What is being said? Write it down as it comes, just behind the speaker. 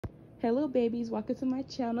Hello babies, welcome to my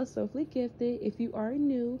channel, Soulfully Gifted. If you are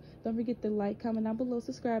new, don't forget to like, comment down below,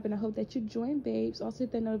 subscribe, and I hope that you join, babes. Also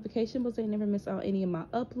hit that notification bell so you never miss out any of my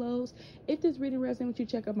uploads. If this reading resonates with you,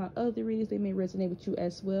 check out my other readings. They may resonate with you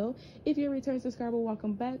as well. If you're a return subscriber,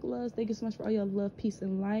 welcome back, loves. Thank you so much for all your love, peace,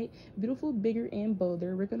 and light. Beautiful, bigger, and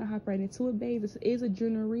bolder. We're gonna hop right into it, babes. This is a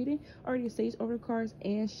general reading. Already staged over the cards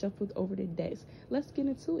and shuffled over the decks. Let's get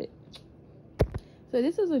into it. So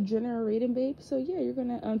this is a general reading, babe. So yeah, you're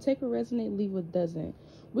gonna take what resonate, leave what doesn't.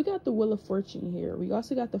 We got the Wheel of Fortune here. We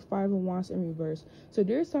also got the Five of Wands in reverse. So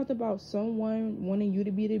there's something about someone wanting you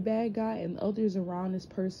to be the bad guy and others around this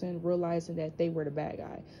person realizing that they were the bad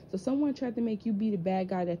guy. So someone tried to make you be the bad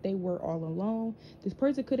guy that they were all along. This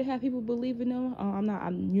person could have had people believe in them.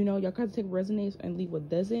 You know, y'all got to take what resonates and leave what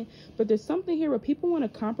doesn't. But there's something here where people want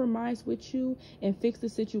to compromise with you and fix the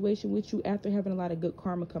situation with you after having a lot of good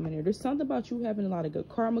karma coming in. There's something about you having a lot of good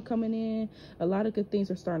karma coming in. A lot of good things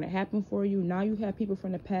are starting to happen for you. Now you have people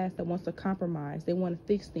from the past that wants to compromise. They want to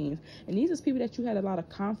fix things, and these are people that you had a lot of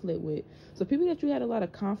conflict with. So people that you had a lot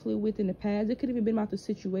of conflict with in the past, it could have even been about the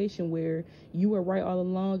situation where you were right all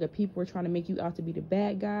along, that people were trying to make you out to be the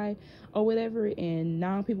bad guy or whatever, and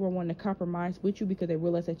now people are wanting to compromise with you because they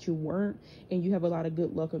realize that you weren't, and you have a lot of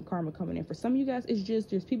good luck and karma coming in. For some of you guys, it's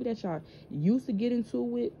just there's people that y'all used to get into it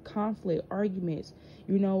with, conflict, arguments,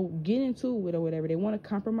 you know, get into it with or whatever. They want to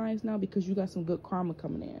compromise now because you got some good karma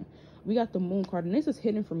coming in. We got the Moon card, and this is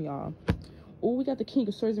hidden from y'all. Oh, we got the King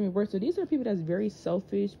of Swords in reverse. So these are people that's very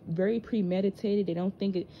selfish, very premeditated. They don't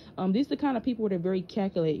think it. These are the kind of people where they're very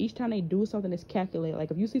calculated. Each time they do something, it's calculated. Like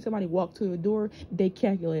if you see somebody walk to the door, they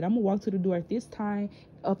calculate. I'm gonna walk to the door at this time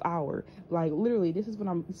of hour. Like literally, this is what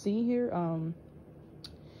I'm seeing here.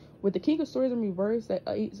 With the King of Swords in reverse,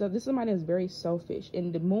 so this is somebody that's very selfish.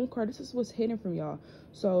 And the Moon card, this is what's hidden from y'all.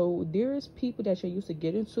 So there's people that you used to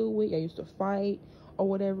get into it with, you used to fight or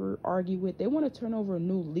whatever, argue with. They want to turn over a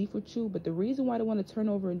new leaf with you, but the reason why they want to turn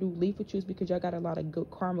over a new leaf with you is because y'all got a lot of good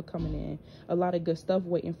karma coming in, a lot of good stuff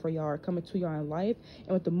waiting for y'all, coming to y'all in life.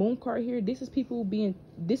 And with the Moon card here, this is people being,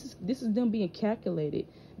 this is them being calculated.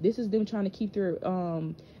 This is them trying to keep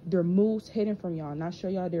their moves hidden from y'all, not show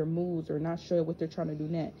y'all their moves or not show what they're trying to do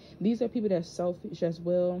next. These are people that's selfish as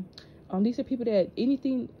well. These are people that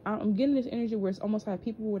anything, I'm getting this energy where it's almost like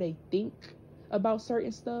people where they think about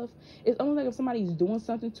certain stuff. It's almost like if somebody's doing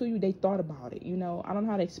something to you, they thought about it, you know. I don't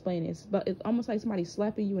know how to explain this, but it's almost like somebody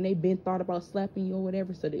slapping you and they've been thought about slapping you or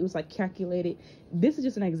whatever, so it was like calculated. This is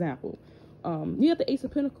just an example. You have the Ace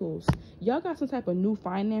of Pentacles. Y'all got some type of new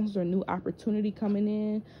finances or new opportunity coming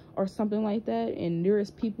in or something like that, and there is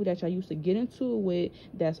people that y'all used to get into it with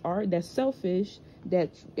that's selfish,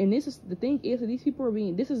 and this is the thing is that these people are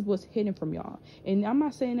being, this is what's hidden from y'all. And I'm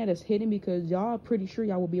not saying that it's hidden because y'all pretty sure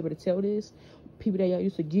y'all will be able to tell this. People that y'all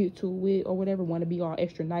used to get to it with or whatever want to be all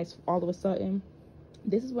extra nice all of a sudden.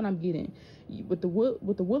 This is what I'm getting with the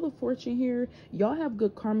Wheel of Fortune here. Y'all have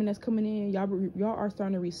good karma that's coming in. Y'all are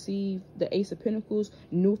starting to receive the Ace of Pentacles,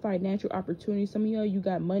 new financial opportunities. Some of y'all, you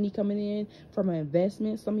got money coming in from an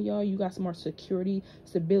investment. Some of y'all, you got some more security,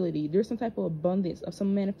 stability. There's some type of abundance of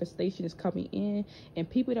some manifestation is coming in, and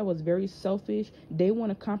people that was very selfish, they want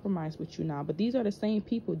to compromise with you now. But these are the same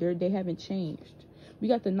people. They haven't changed. We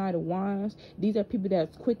got the Knight of Wands. These are people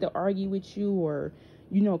that quit to argue with you, or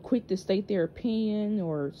you know, quick to state their opinion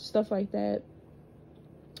or stuff like that.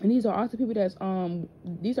 And these are also people that's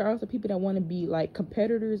people that want to be like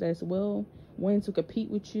competitors as well, wanting to compete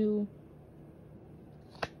with you.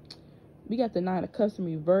 We got the Nine of Cups in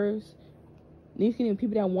reverse. These can be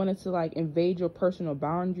people that wanted to like invade your personal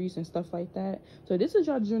boundaries and stuff like that. So this is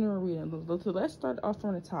your general reading. So let's start off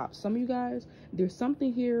from the top. Some of you guys, there's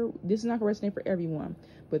something here. This is not going to resonate for everyone,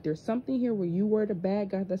 but there's something here where you were the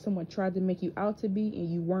bad guy that someone tried to make you out to be and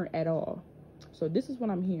you weren't at all. So this is what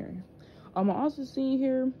I'm hearing. I'm also seeing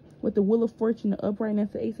here with the Wheel of Fortune, the upright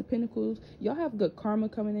next to Ace of Pentacles. Y'all have good karma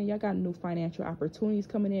coming in. Y'all got new financial opportunities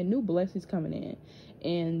coming in, new blessings coming in.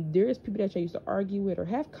 And there's people that y'all used to argue with or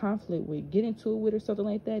have conflict with, get into it with or something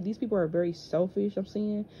like that. These people are very selfish, I'm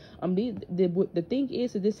seeing. The thing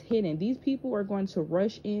is that this hidden. These people are going to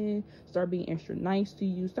rush in, start being extra nice to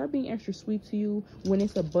you, start being extra sweet to you when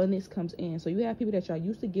this abundance comes in. So you have people that y'all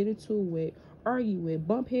used to get into it with, argue with,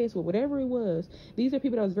 bump heads with, whatever it was. These are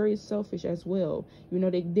people that was very selfish as well. You know,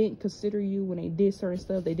 they didn't consider you when they did certain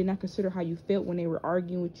stuff. They did not consider how you felt when they were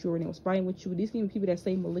arguing with you or when they was fighting with you. These can be people that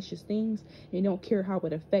say malicious things and don't care how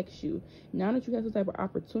it affects you. Now that you have some type of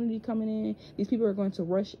opportunity coming in, these people are going to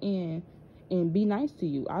rush in and be nice to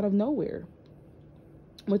you out of nowhere.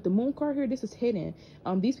 With the Moon card here, this is hidden.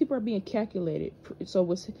 These people are being calculated.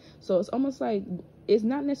 So it's almost like it's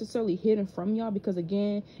not necessarily hidden from y'all, because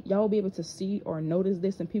again, y'all will be able to see or notice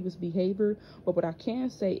this in people's behavior. But what I can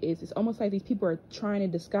say is, it's almost like these people are trying to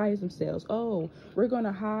disguise themselves. Oh, we're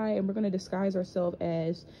gonna hide and we're gonna disguise ourselves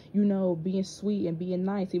as, you know, being sweet and being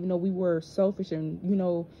nice, even though we were selfish. And, you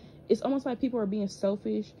know, it's almost like people are being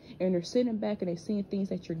selfish and they're sitting back and they're seeing things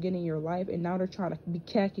that you're getting in your life, and now they're trying to be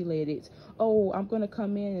calculated. Oh, I'm going to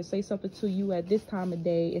come in and say something to you at this time of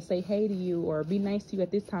day and say hey to you, or be nice to you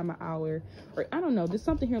at this time of hour, or I don't know, there's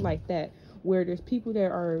something here like that, where there's people that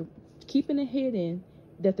are keeping it hidden,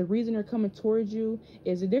 that the reason they're coming towards you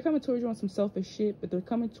is that they're coming towards you on some selfish shit, but they're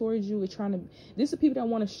coming towards you and trying to, this is people that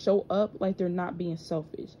want to show up like they're not being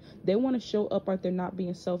selfish. They want to show up like they're not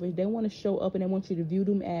being selfish. They want to show up and they want you to view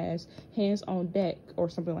them as hands on deck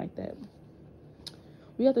or something like that.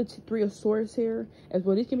 We got the Three of Swords here as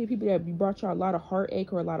well. These can be people that brought you a lot of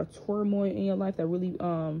heartache or a lot of turmoil in your life, that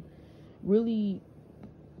really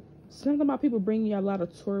something about people bringing you a lot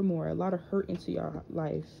of turmoil, a lot of hurt into your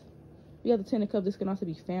life. We have the Ten of Cups. This can also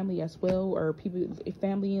be family as well, or people,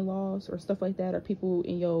 family-in-laws or stuff like that, or people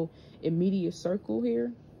in your immediate circle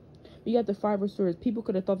here. We got the Five of Swords. People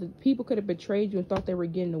could have betrayed you and thought they were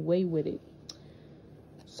getting away with it.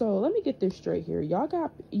 So let me get this straight here. We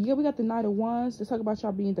got the Knight of Wands. Let's talk about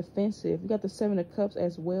y'all being defensive. We got the Seven of Cups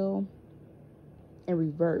as well in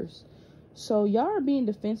reverse. So y'all are being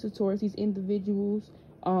defensive towards these individuals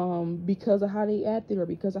because of how they acted or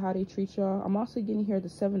because of how they treat y'all. I'm also getting here the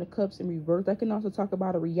Seven of Cups in reverse. I can also talk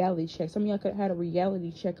about a reality check. Some of y'all could have had a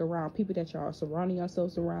reality check around people that y'all are surrounding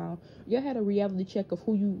yourselves around. Y'all had a reality check of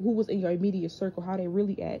who was in your immediate circle, how they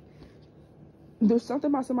really act. There's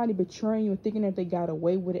something about somebody betraying you and thinking that they got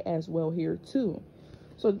away with it as well here too.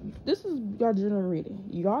 So this is y'all general reading.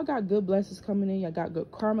 Y'all got good blessings coming in. Y'all got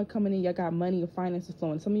good karma coming in. Y'all got money and finances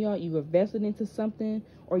flowing. Some of y'all, you invested into something,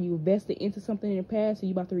 or you invested into something in the past, and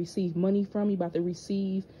you about to receive money from. You about to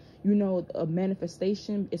receive, you know, a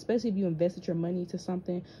manifestation, especially if you invested your money to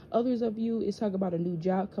something. Others of you, it's talking about a new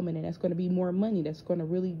job coming in. That's going to be more money. That's going to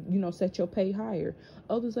really, you know, set your pay higher.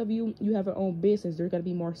 Others of you, you have your own business. There's going to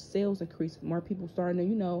be more sales increase. More people starting to,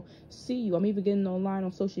 you know, see you. I'm even getting online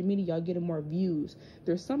on social media. Y'all getting more views.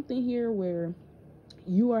 There's something here where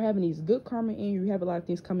you are having these good karma in. You have a lot of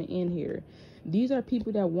things coming in here. These are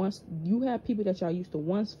people that you have people that y'all used to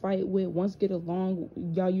once fight with, once get along,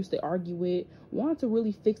 y'all used to argue with, want to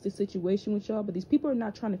really fix the situation with y'all, but these people are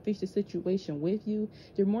not trying to fix the situation with you.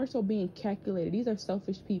 They're more so being calculated. These are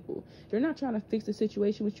selfish people. They're not trying to fix the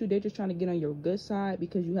situation with you. They're just trying to get on your good side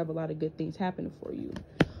because you have a lot of good things happening for you.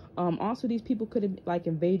 Also, these people could have like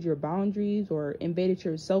invaded your boundaries, or invaded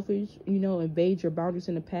your invade your boundaries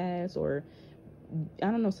in the past, or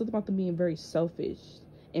I don't know, something about them being very selfish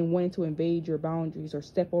and wanting to invade your boundaries or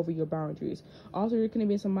step over your boundaries. Also, there could have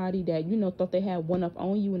been somebody that, you know, thought they had one up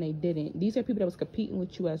on you and they didn't. These are people that was competing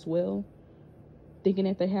with you as well, thinking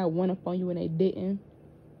that they had one up on you and they didn't.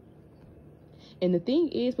 And the thing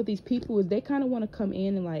is with these people is they kind of want to come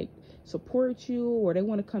in and like support you, or they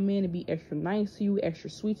want to come in and be extra nice to you, extra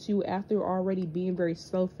sweet to you, after already being very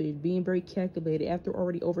selfish, being very calculated, after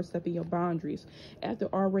already overstepping your boundaries, after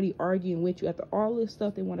already arguing with you, after all this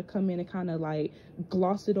stuff. They want to come in and kind of like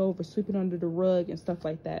gloss it over, sweep it under the rug and stuff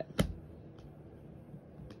like that.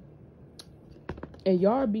 And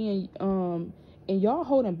y'all are being and y'all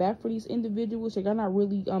holding back for these individuals. So y'all not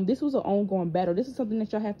really this was an ongoing battle. This is something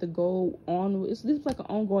that y'all have to go on with. This is like an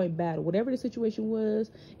ongoing battle. Whatever the situation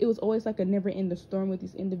was, it was always like a never-ending storm with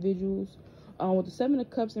these individuals. With the Seven of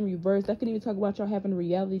Cups in reverse, that can even talk about y'all having a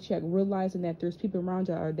reality check, realizing that there's people around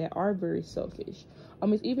y'all that are very selfish.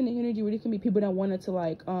 It's even the energy where there can be people that wanted to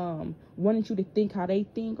like wanted you to think how they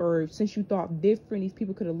think, or since you thought different, these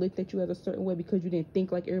people could have looked at you as a certain way because you didn't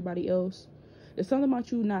think like everybody else. There's something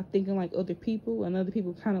about you not thinking like other people, and other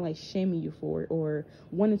people kind of like shaming you for it, or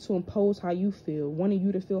wanting to impose how you feel, wanting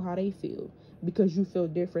you to feel how they feel because you feel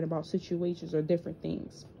different about situations or different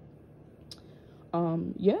things.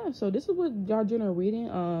 Yeah, so this is what y'all general reading.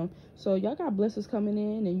 So y'all got blessings coming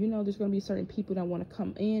in, and you know there's gonna be certain people that want to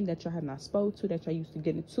come in that y'all have not spoke to, that y'all used to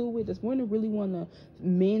get into with, that's one that really want to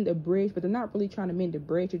mend a bridge, but they're not really trying to mend a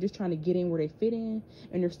bridge. They're just trying to get in where they fit in,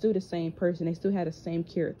 and they're still the same person. They still have the same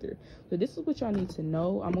character. So this is what y'all need to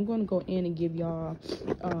know. I'm going to go in and give y'all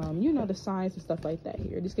you know, the signs and stuff like that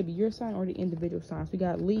here. This could be your sign or the individual signs. We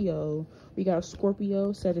got Leo, we got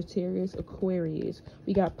Scorpio, Sagittarius, Aquarius,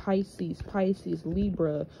 we got Pisces,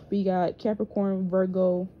 Libra, we got Capricorn,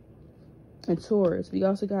 Virgo, and Taurus. We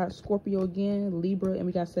also got Scorpio again, Libra, and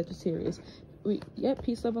we got Sagittarius.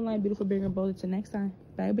 Peace, love, and light, beautiful, bigger, and bold. Until next time.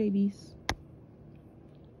 Bye, babies.